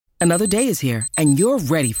Another day is here, and you're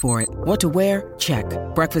ready for it. What to wear? Check.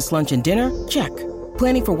 Breakfast, lunch, and dinner? Check.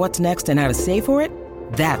 Planning for what's next and how to save for it?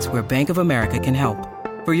 That's where Bank of America can help.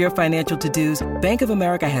 For your financial to-dos, Bank of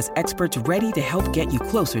America has experts ready to help get you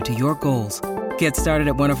closer to your goals. Get started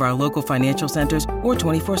at one of our local financial centers or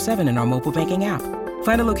 24/7 in our mobile banking app.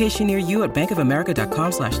 Find a location near you at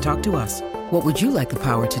bankofamerica.com/talktous. What would you like the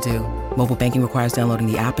power to do? Mobile banking requires downloading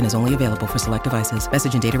the app and is only available for select devices.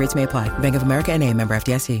 Message and data rates may apply. Bank of America N.A., member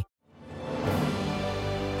FDIC.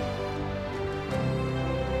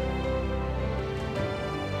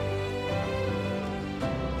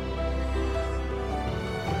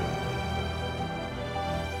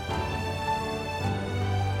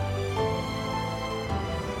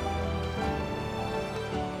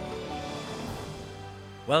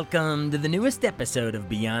 Welcome to the newest episode of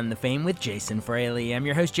Beyond the Fame with Jason Fraley. I'm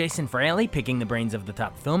your host, Jason Fraley, picking the brains of the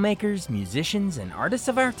top filmmakers, musicians, and artists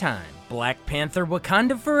of our time. Black Panther: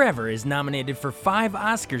 Wakanda Forever is nominated for 5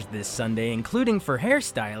 Oscars this Sunday, including for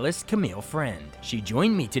hairstylist Camille Friend. She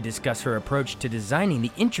joined me to discuss her approach to designing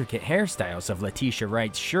the intricate hairstyles of Letitia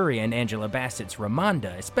Wright's Shuri and Angela Bassett's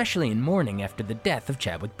Ramonda, especially in mourning after the death of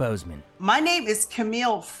Chadwick Boseman. My name is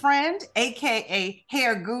Camille Friend, aka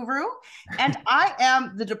Hair Guru, and I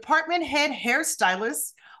am the department head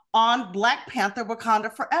hairstylist on Black Panther: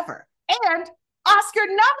 Wakanda Forever, and Oscar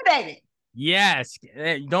nominated. Yes,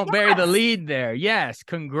 don't bury the lead there. Yes,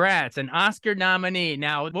 congrats, an Oscar nominee.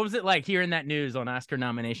 Now, what was it like hearing that news on Oscar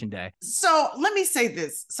nomination day? So let me say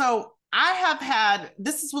this. So I have had,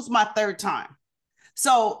 this was my 3rd time.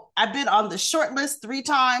 So I've been on the short list 3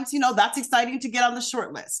 times. You know, that's exciting to get on the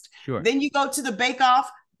short list. Sure. Then you go to the Bake Off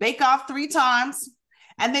 3 times.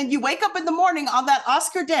 And then you wake up in the morning on that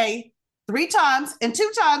Oscar day 3 times. And 2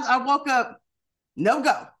 times I woke up, no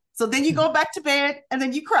go. So then you go back to bed and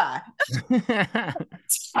then you cry.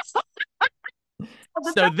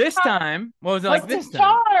 So this time, what was it like this time?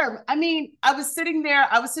 Charm. I mean, I was sitting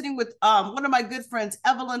with one of my good friends,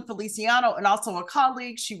 Evelyn Feliciano, and also a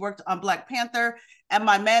colleague. She worked on Black Panther, and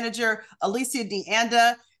my manager, Alicia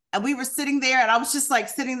DeAnda. And we were sitting there, and I was just like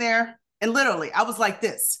sitting there, and literally I was like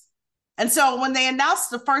this. And so when they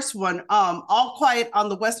announced the first one, All Quiet on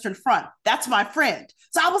the Western Front, that's my friend.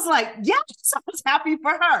 So I was like, yes, I was happy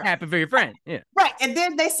for her. Happy for your friend, yeah. Right. And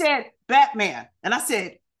then they said Batman. And I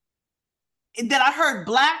said, and then I heard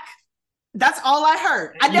Black. That's all I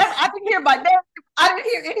heard. I didn't hear my name. I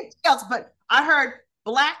didn't hear anything else, but I heard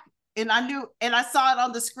Black, and I knew, and I saw it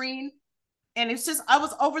on the screen. And it's just, I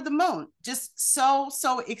was over the moon. Just so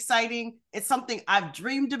exciting. It's something I've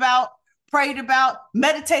dreamed about, prayed about,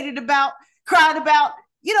 meditated about, cried about.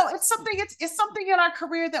 You know, it's something in our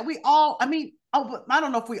career that we all, I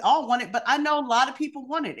don't know if we all want it, but I know a lot of people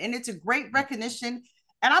want it. And it's a great recognition.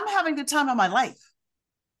 And I'm having the time of my life.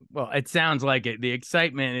 Well, it sounds like it. The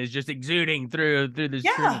excitement is just exuding through the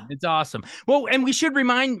Yeah. screen. It's awesome. Well, and I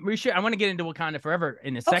want to get into Wakanda Forever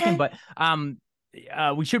in a second, but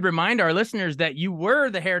we should remind our listeners that you were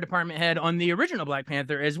the hair department head on the original Black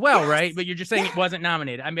Panther as well, yes. Right? But you're just saying it wasn't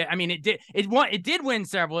nominated. I mean, it did win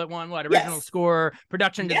several. It won original yes. score,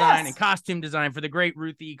 production design, and costume design for the great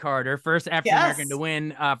Ruth E. Carter, first African American to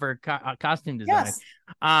win for costume design. Yes.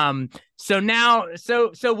 So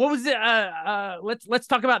what was it? Let's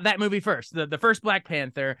talk about that movie first. The first Black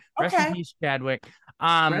Panther. Rest in peace, Chadwick.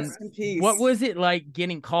 Rest in peace. What was it like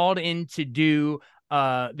getting called in to do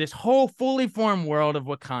this whole fully formed world of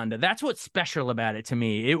Wakanda? That's what's special about it to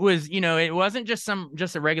me. It was, it wasn't just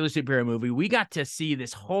a regular superhero movie. We got to see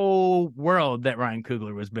this whole world that Ryan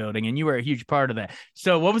Coogler was building, and you were a huge part of that.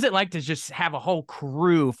 So what was it like to just have a whole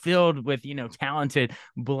crew filled with, talented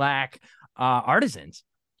Black artisans?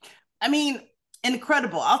 I mean,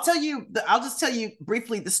 incredible. I'll just tell you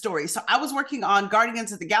briefly the story. So I was working on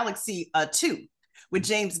Guardians of the Galaxy 2 with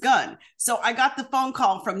James Gunn. So I got the phone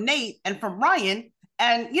call from Nate and from Ryan.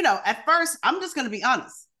 And, at first, I'm just going to be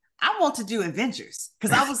honest. I want to do Avengers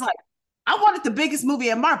because I was like, I wanted the biggest movie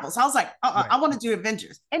at Marvel. So I was like, right. I want to do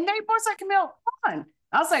Avengers. And Nate was like, Camille, fun.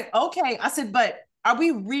 I was like, okay. I said, but are we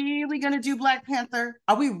really going to do Black Panther?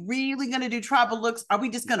 Are we really going to do tribal looks? Are we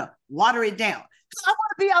just going to water it down? Because I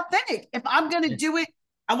want to be authentic. If I'm going to do it,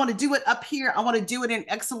 I want to do it up here. I want to do it in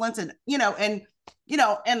excellence. And, and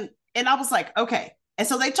I was like, okay. And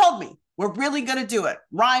so they told me, we're really going to do it.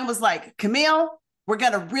 Ryan was like, Camille, we're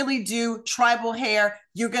going to really do tribal hair.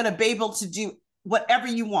 You're going to be able to do whatever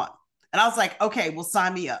you want. And I was like, okay, well,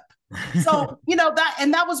 sign me up. So,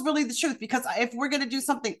 that was really the truth, because if we're going to do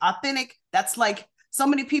something authentic, that's like so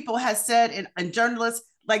many people have said, and journalists,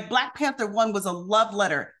 like Black Panther 1 was a love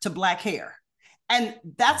letter to Black hair. And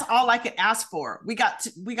that's all I could ask for. We got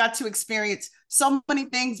to experience so many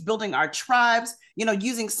things, building our tribes,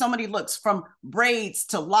 using so many looks, from braids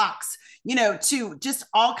to locks, to just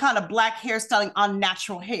all kind of Black hairstyling on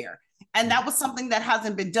natural hair. And that was something that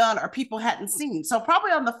hasn't been done or people hadn't seen. So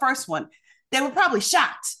probably on the first one, they were probably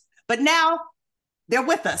shocked, but now they're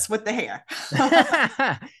with us with the hair.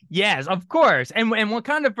 Yes, of course. And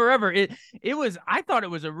Wakanda Forever, it was, I thought it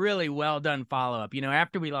was a really well done follow-up.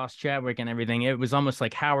 After we lost Chadwick and everything, it was almost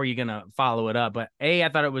like, how are you going to follow it up? But I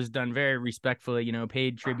thought it was done very respectfully,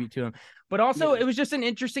 paid tribute to him. But also, it was just an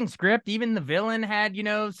interesting script. Even the villain had,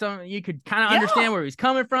 some, you could kind of understand where he was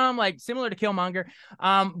coming from, like similar to Killmonger.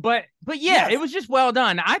 But it was just well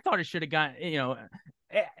done. I thought it should have got,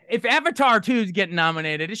 if Avatar 2 is getting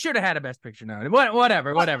nominated, it should have had a Best Picture nomination.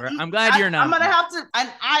 Whatever. I'm glad you're not. I'm gonna have to,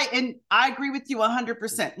 and I agree with you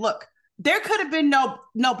 100%. Look, there could have been no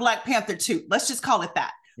Black Panther 2. Let's just call it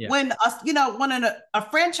that. Yeah. When a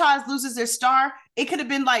franchise loses their star, it could have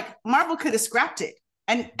been like Marvel could have scrapped it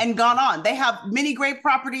and gone on. They have many great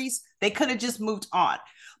properties. They could have just moved on.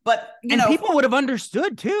 But people would have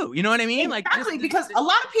understood too. You know what I mean? Exactly, because a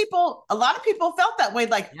lot of people felt that way.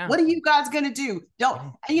 Like, what are you guys gonna do?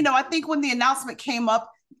 I think when the announcement came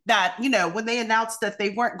up that, when they announced that they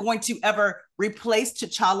weren't going to ever replace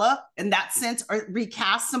T'Challa in that sense or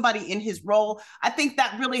recast somebody in his role, I think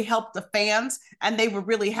that really helped the fans and they were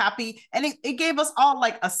really happy. And it gave us all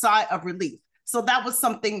like a sigh of relief. So that was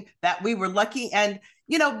something that we were lucky. And,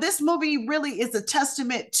 this movie really is a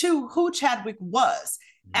testament to who Chadwick was.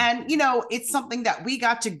 And, it's something that we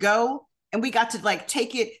got to go and we got to like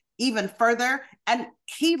take it even further. And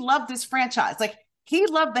he loved this franchise. Like, he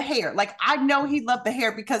loved the hair. Like, I know he loved the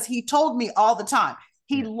hair because he told me all the time.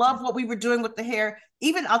 He loved what we were doing with the hair.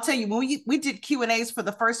 Even, I'll tell you, when we did Q&As for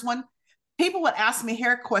the first one, people would ask me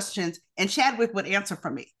hair questions and Chadwick would answer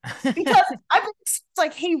for me because it's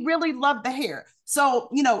like he really loved the hair. So,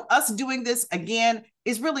 us doing this again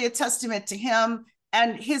is really a testament to him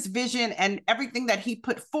and his vision and everything that he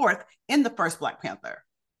put forth in the first Black Panther.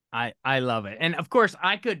 I love it. And of course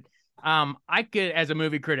I could, as a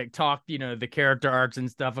movie critic, talk, the character arcs and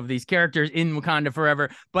stuff of these characters in Wakanda Forever.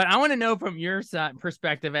 But I want to know from your side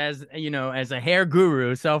perspective as, as a hair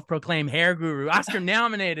guru, self-proclaimed hair guru,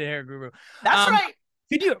 Oscar-nominated hair guru. That's right.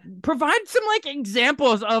 Could you provide some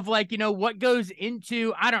examples of what goes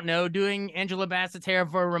into, I don't know, doing Angela Bassett's hair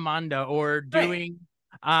for Ramonda or doing,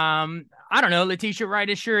 I don't know, Letitia Wright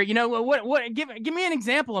is sure, give me an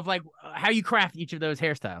example of how you craft each of those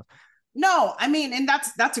hairstyles. No, I mean, and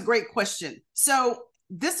that's a great question. So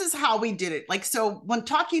this is how we did it. So when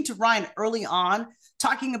talking to Ryan early on,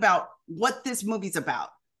 talking about what this movie's about,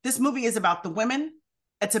 this movie is about the women.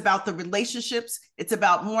 It's about the relationships. It's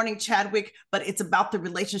about mourning Chadwick, but it's about the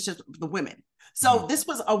relationships of the women. So this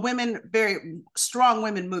was a very strong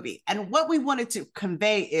women movie. And what we wanted to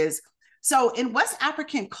convey is, so in West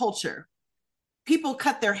African culture, people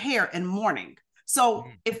cut their hair in mourning. So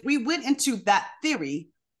if we went into that theory,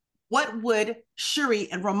 what would Shuri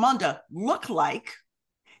and Ramonda look like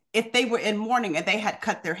if they were in mourning and they had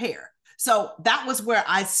cut their hair? So that was where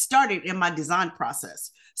I started in my design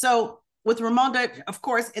process. So with Ramonda, of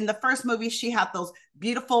course, in the first movie, she had those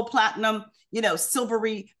beautiful platinum,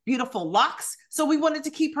 silvery, beautiful locks. So we wanted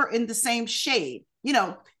to keep her in the same shade.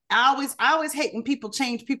 I always hate when people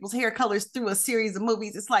change people's hair colors through a series of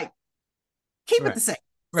movies. It's like, keep it the same.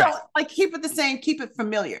 Right. So keep it the same, keep it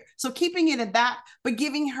familiar. So keeping it in that, but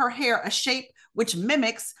giving her hair a shape which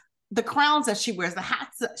mimics the crowns that she wears, the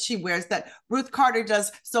hats that she wears that Ruth Carter does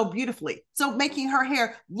so beautifully. So making her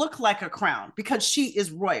hair look like a crown because she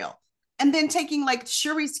is royal. And then taking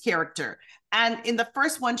Shuri's character. And in the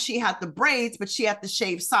first one, she had the braids, but she had the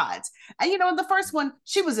shaved sides. And, in the first one,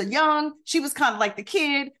 she was she was kind of like the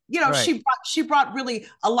kid, right. She brought really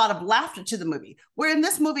a lot of laughter to the movie. Where in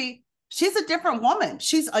this movie, she's a different woman.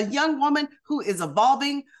 She's a young woman who is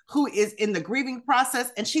evolving, who is in the grieving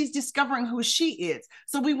process, and she's discovering who she is.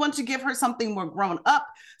 So we want to give her something more grown up.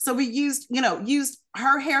 So we used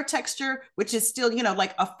her hair texture, which is still,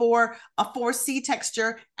 like a 4C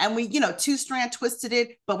texture. And we, 2-strand twisted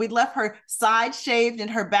it, but we left her side shaved and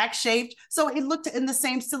her back shaved. So it looked in the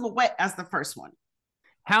same silhouette as the first one.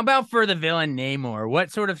 How about for the villain Namor?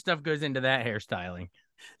 What sort of stuff goes into that hairstyling?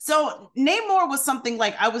 So Namor was something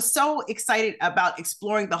I was so excited about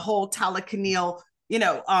exploring the whole Talakanil,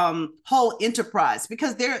 whole enterprise,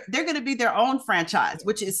 because they're going to be their own franchise,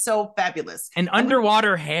 which is so fabulous. And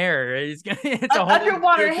underwater hair is it's a whole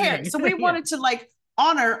underwater hair. So we wanted to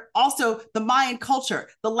honor also the Mayan culture,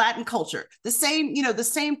 the Latin culture, the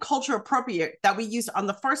same culture appropriate that we used on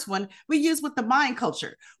the first one, we use with the Mayan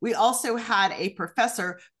culture. We also had a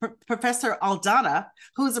professor, Professor Aldana,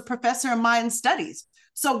 who is a professor in Mayan studies.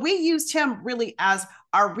 So we used him really as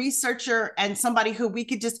our researcher and somebody who we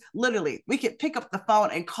could just literally, we could pick up the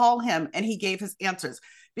phone and call him and he gave his answers.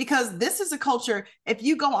 Because this is a culture, if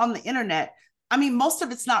you go on the internet, I mean, most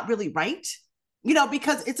of it's not really right,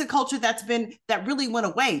 because it's a culture that really went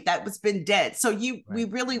away, that was been dead. So we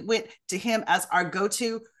really went to him as our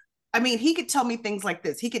go-to. I mean, he could tell me things like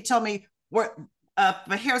this. He could tell me where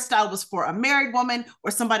the hairstyle was for a married woman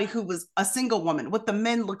or somebody who was a single woman, what the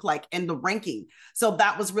men look like and the ranking. So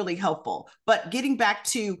that was really helpful. But getting back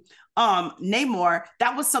to Namor,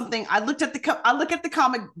 that was something I look at the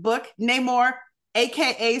comic book, Namor,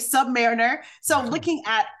 AKA Submariner. So looking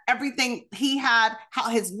at everything he had, how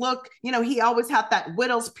his look, he always had that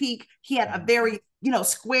widow's peak. He had a very,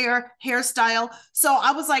 square hairstyle. So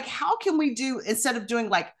I was like, how can we do, instead of doing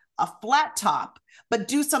like a flat top, but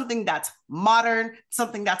do something that's modern,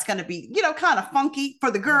 something that's going to be, kind of funky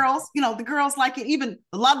for the girls. The girls like it. Even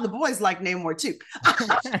a lot of the boys like Namor too.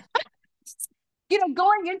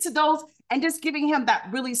 Going into those and just giving him that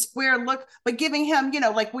really square look, but giving him,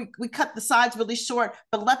 like we cut the sides really short,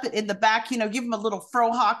 but left it in the back, give him a little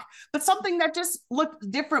fro hawk, but something that just looked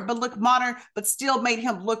different, but looked modern, but still made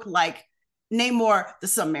him look like Namor the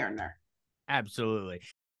Submariner. Absolutely.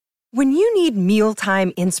 When you need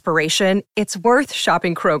mealtime inspiration, it's worth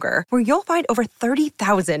shopping Kroger, where you'll find over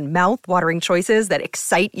 30,000 mouth-watering choices that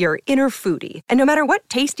excite your inner foodie. And no matter what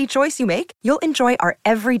tasty choice you make, you'll enjoy our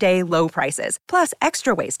everyday low prices, plus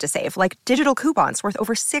extra ways to save, like digital coupons worth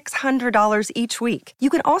over $600 each week. You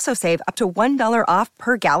can also save up to $1 off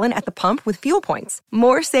per gallon at the pump with fuel points.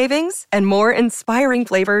 More savings and more inspiring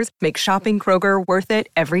flavors make shopping Kroger worth it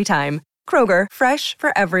every time. Kroger, fresh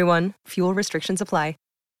for everyone. Fuel restrictions apply.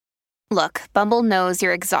 Look, Bumble knows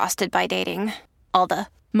you're exhausted by dating. All the,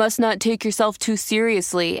 must not take yourself too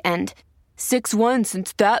seriously, and 6'1"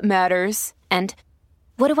 since that matters, and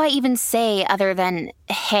what do I even say other than,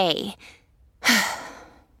 hey?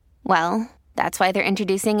 Well, that's why they're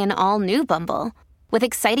introducing an all-new Bumble, with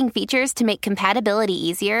exciting features to make compatibility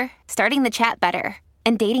easier, starting the chat better,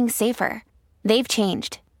 and dating safer. They've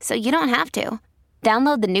changed, so you don't have to.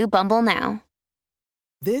 Download the new Bumble now.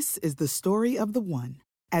 This is the story of the one.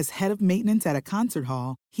 As head of maintenance at a concert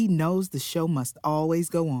hall, he knows the show must always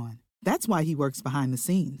go on. That's why he works behind the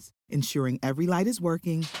scenes, ensuring every light is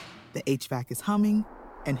working, the HVAC is humming,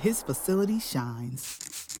 and his facility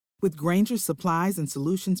shines. With Grainger's supplies and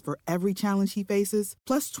solutions for every challenge he faces,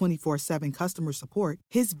 plus 24/7 customer support,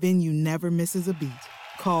 his venue never misses a beat.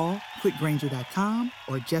 Call quickgrainger.com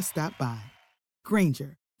or just stop by.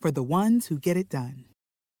 Grainger, for the ones who get it done.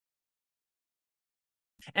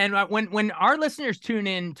 And when our listeners tune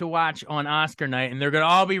in to watch on Oscar night, and they're going to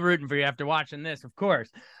all be rooting for you after watching this, of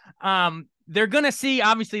course, they're going to see,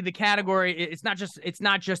 obviously, the category. It's not just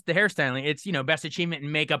the hairstyling. It's, best achievement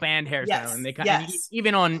in makeup and hairstyling. Yes, And they yes.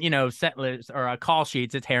 even on, set lists or call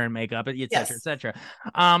sheets, it's hair and makeup, et cetera, et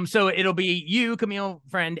cetera. So it'll be you, Camille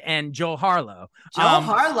Friend, and Joel Harlow.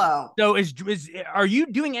 Harlow. So are you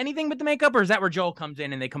doing anything with the makeup, or is that where Joel comes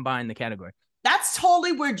in and they combine the category? That's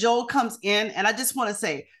totally where Joel comes in. And I just want to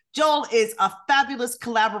say, Joel is a fabulous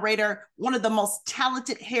collaborator, one of the most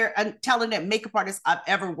talented makeup artists I've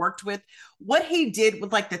ever worked with. What he did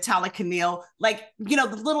with like the Tala Camille, like, the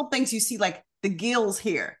little things you see, like the gills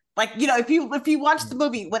here. Like, if you watch the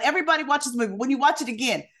movie, when everybody watches the movie, when you watch it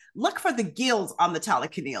again, look for the gills on the Tala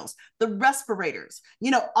Camille's, the respirators,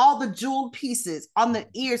 all the jeweled pieces on the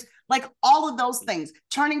ears, like all of those things,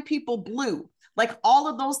 turning people blue. Like all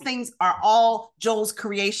of those things are all Joel's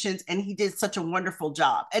creations, and he did such a wonderful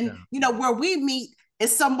job. And, where we meet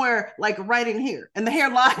is somewhere like right in here, and the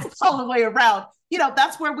hairline is all the way around.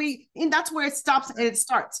 That's where it stops and it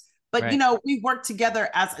starts. But, right. We work together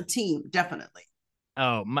as a team, definitely.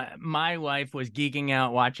 Oh, my wife was geeking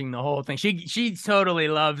out watching the whole thing. She totally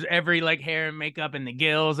loves every like hair and makeup and the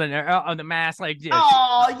gills and the mask. Like,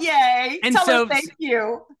 yay! And Tell so, her thank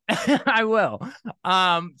you. I will.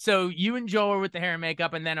 So you and Joel are with the hair and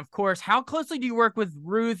makeup, and then of course, how closely do you work with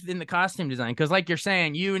Ruth in the costume design? Because like you're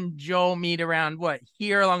saying, you and Joel meet around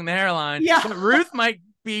here along the hairline. Yeah, but Ruth might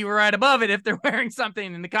be right above it if they're wearing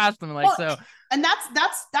something in the costume, so. And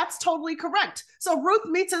that's totally correct. So Ruth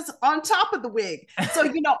meets us on top of the wig. So,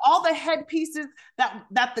 all the headpieces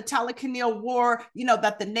that the Tala Camille wore,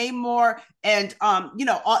 that the Namor and,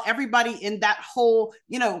 everybody in that whole,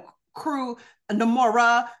 crew,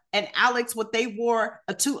 Namora and Alex, what they wore,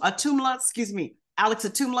 Atumla, Alex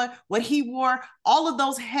Atumla, what he wore, all of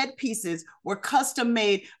those headpieces were custom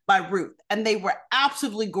made by Ruth, and they were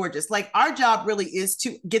absolutely gorgeous. Like, our job really is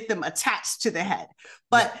to get them attached to the head,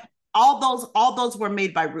 but all those were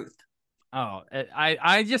made by Ruth. Oh,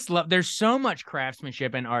 I just love, there's so much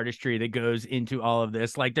craftsmanship and artistry that goes into all of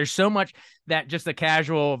this. Like, there's so much that just a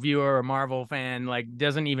casual viewer or Marvel fan like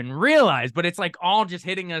doesn't even realize, but it's like all just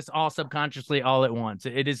hitting us all subconsciously all at once.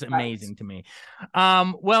 It is amazing to me.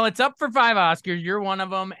 Well, it's up for 5 Oscars. You're one of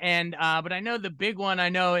them. And, but I know the big one I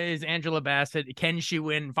know is Angela Bassett. Can she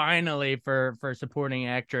win finally for supporting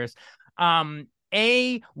actress?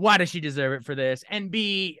 A, why does she deserve it for this? And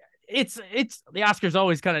B, it's the Oscars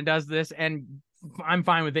always kind of does this, and I'm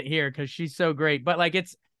fine with it here because she's so great. But like,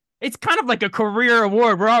 it's kind of like a career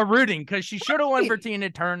award. We're all rooting because she should have won for Tina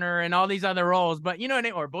Turner and all these other roles. But you know,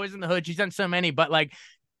 or Boys in the Hood, she's done so many. But like,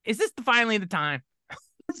 is this finally the time?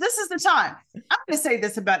 This is the time. I'm going to say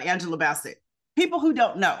this about Angela Bassett. People who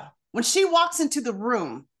don't know, when she walks into the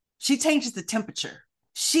room, she changes the temperature.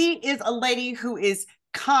 She is a lady who is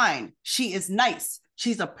kind. She is nice.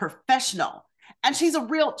 She's a professional. And she's a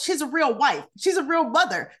real wife. She's a real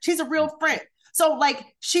mother. She's a real friend. So like,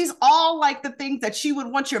 she's all like the things that she would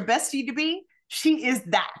want your bestie to be. She is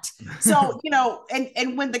that. So, you know,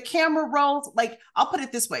 and when the camera rolls, like, I'll put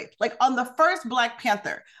it this way, like on the first Black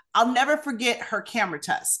Panther, I'll never forget her camera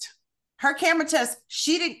test. Her camera test,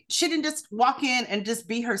 she didn't just walk in and just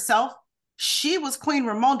be herself. She was Queen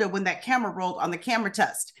Ramonda when that camera rolled on the camera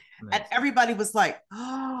test. Nice. And everybody was like,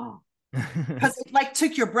 oh, because it like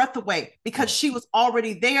took your breath away, because she was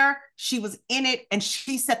already there, she was in it, and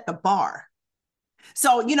she set the bar.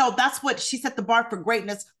 So, you know, that's what she set the bar for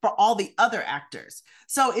greatness for all the other actors.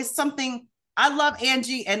 So it's something I love.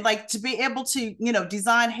 Angie, and like to be able to, you know,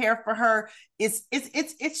 design hair for her is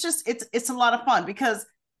it's a lot of fun, because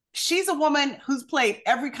she's a woman who's played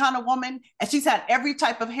every kind of woman, and she's had every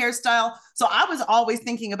type of hairstyle. So I was always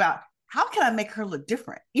thinking about, how can I make her look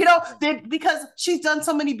different? You know, because she's done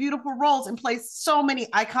so many beautiful roles and plays so many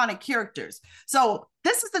iconic characters. So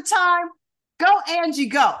this is the time. Go, Angie,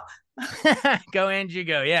 go. Go, Angie,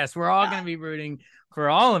 go. Yes, we're all going to be rooting for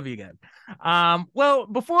all of you guys. Well,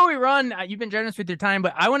 before we run, you've been generous with your time,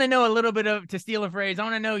 but I want to know a little bit of, to steal a phrase, I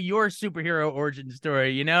want to know your superhero origin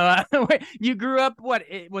story. You know, you grew up, what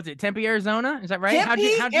was it, Tempe, Arizona? Is that right?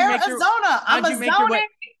 Tempe, Arizona. I'm a zoning.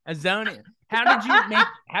 A zoning.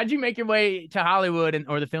 How'd you make your way to Hollywood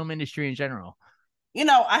or the film industry in general? You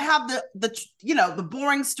know, I have the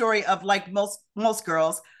boring story of like most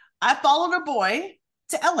girls. I followed a boy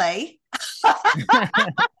to LA and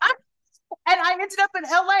I ended up in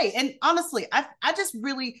LA. And honestly, I just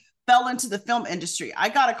really fell into the film industry. I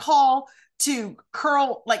got a call to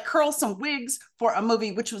curl some wigs for a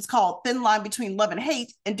movie which was called Thin Line Between Love and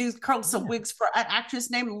Hate, and curl some wigs for an actress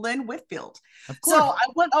named Lynn Whitfield. So I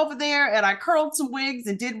went over there and I curled some wigs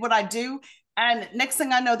and did what I do. And next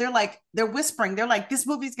thing I know, they're whispering. They're like, this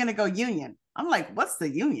movie's going to go union. I'm like, what's the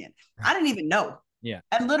union? I didn't even know. Yeah.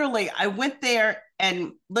 And literally I went there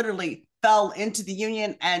and literally fell into the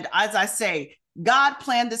union. And as I say, God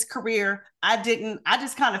planned this career. I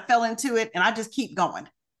just kind of fell into it, and I just keep going.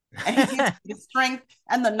 And he gives me the strength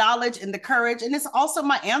and the knowledge and the courage. And it's also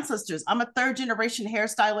my ancestors. I'm a 3rd generation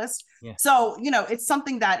hairstylist. Yeah. So, you know, it's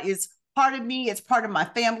something that is part of me. It's part of my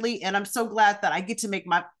family. And I'm so glad that I get to make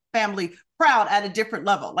my family proud at a different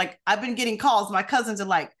level. Like, I've been getting calls. My cousins are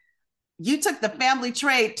like, you took the family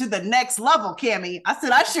trade to the next level, Cammie. I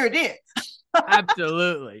said, I sure did.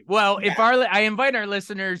 Absolutely. Well, yeah. I invite our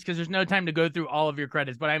listeners, because there's no time to go through all of your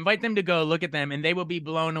credits, but I invite them to go look at them and they will be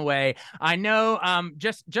blown away. I know,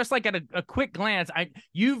 just like at a quick glance,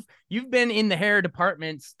 you've been in the hair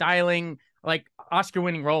department styling like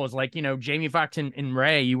Oscar-winning roles, like, you know, Jamie Foxx in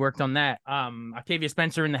Ray, you worked on that. Octavia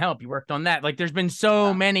Spencer in The Help, you worked on that. Like, there's been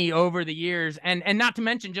so many over the years, and not to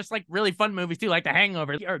mention just like really fun movies too, like The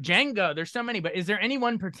Hangover or Django. There's so many, but is there any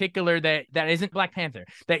one particular that isn't Black Panther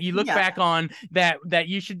that you look back on that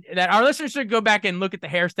our listeners should go back and look at the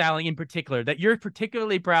hairstyling in particular that you're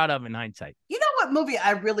particularly proud of in hindsight? You know what movie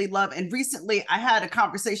I really love, and recently I had a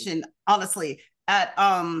conversation, honestly, at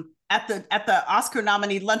the Oscar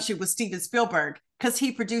nominee luncheon with Steven Spielberg, because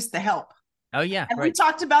he produced The Help. Oh yeah. And we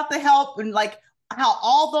talked about The Help and like how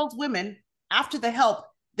all those women after The Help,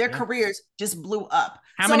 their careers just blew up.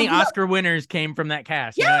 How many Oscar winners came from that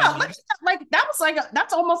cast? Yeah, you know what I mean? Like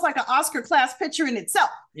that's almost like an Oscar class picture in itself.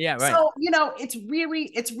 Yeah, right. So, you know, it's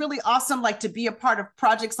really awesome, like, to be a part of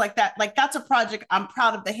projects like that. Like, that's a project I'm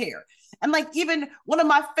proud of the hair. And like, even one of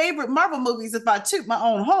my favorite Marvel movies, if I toot my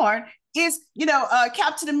own horn, is,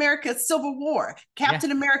 Captain America Civil War,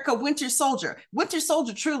 Captain America Winter Soldier. Winter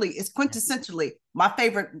Soldier truly is quintessentially my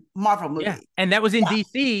favorite Marvel movie. Yeah, and that was in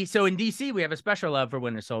DC. So in DC, we have a special love for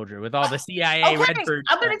Winter Soldier with all the CIA Redford.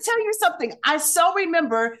 I'm going to tell you something. I so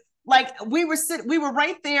remember, like, we were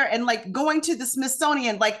right there and like going to the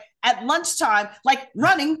Smithsonian, like at lunchtime, like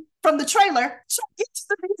running from the trailer to get to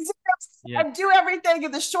the museum and do everything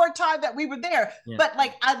in the short time that we were there. Yeah. But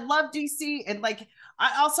like, I love DC, and like,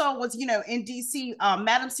 I also was, in DC,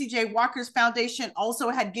 Madam C.J. Walker's foundation also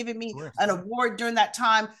had given me an award during that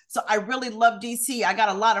time. So I really love DC. I got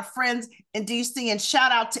a lot of friends in DC, and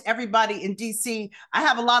shout out to everybody in DC. I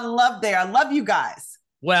have a lot of love there. I love you guys.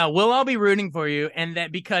 Well, we'll all be rooting for you, and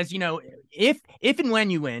that because if and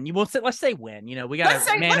when you win, let's say when, we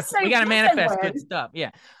gotta manifest good stuff.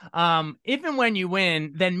 Yeah. If and when you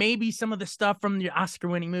win, then maybe some of the stuff from the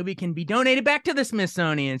Oscar-winning movie can be donated back to the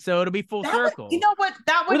Smithsonian, so it'll be full circle. You know what?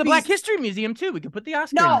 That would or the Black History Museum too. We could put the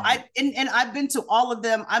Oscar. No, and I've been to all of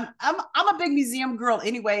them. I'm a big museum girl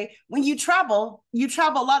anyway. When you travel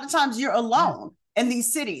a lot of times you're alone in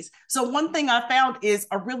these cities. So one thing I found is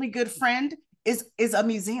a really good friend is a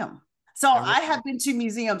museum. So I have been to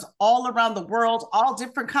museums all around the world, all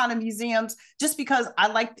different kind of museums, just because I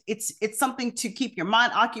like it's something to keep your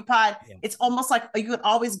mind occupied. Yeah. It's almost like you can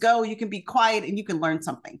always go, you can be quiet, and you can learn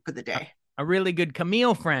something for the day. A really good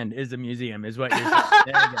Camille friend is a museum, is what you're saying.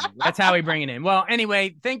 There you go. That's how we bring it in. Well,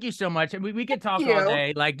 anyway, thank you so much. We could talk all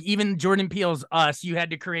day. Like even Jordan Peele's Us, you had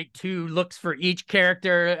to create 2 looks for each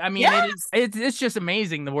character. I mean, it's just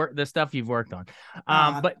amazing the stuff you've worked on.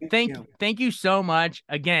 But thank you so much.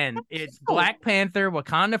 Again, it's Black Panther: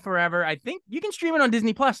 Wakanda Forever. I think you can stream it on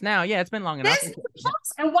Disney Plus now. Yeah, it's been long enough.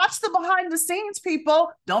 And watch the behind the scenes, people.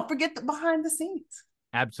 Don't forget the behind the scenes.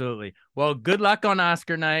 Absolutely. Well, good luck on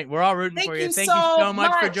Oscar night. We're all rooting for you. Thank you so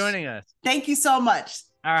much for joining us. Thank you so much.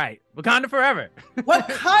 All right. Wakanda forever. Wakanda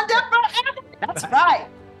forever. That's right.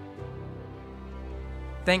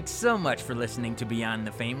 Thanks so much for listening to Beyond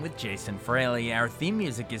the Fame with Jason Fraley. Our theme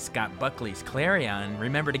music is Scott Buckley's Clarion.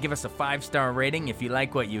 Remember to give us a 5-star rating if you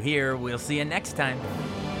like what you hear. We'll see you next time.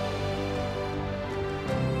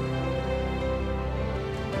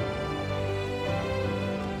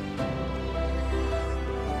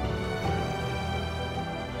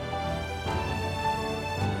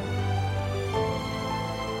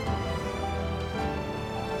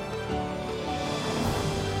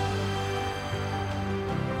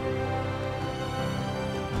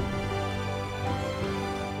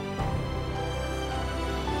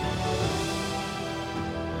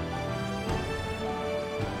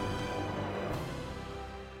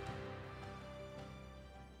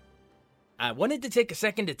 I wanted to take a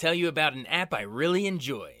second to tell you about an app I really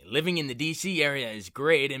enjoy. Living in the DC area is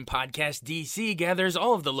great, and Podcast DC gathers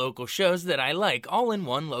all of the local shows that I like all in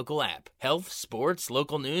one local app. Health, sports,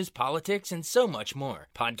 local news, politics, and so much more.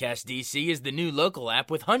 Podcast DC is the new local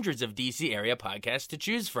app with hundreds of DC area podcasts to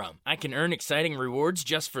choose from. I can earn exciting rewards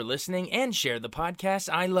just for listening and share the podcasts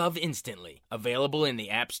I love instantly. Available in the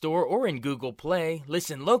App Store or in Google Play,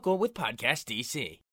 listen local with Podcast DC.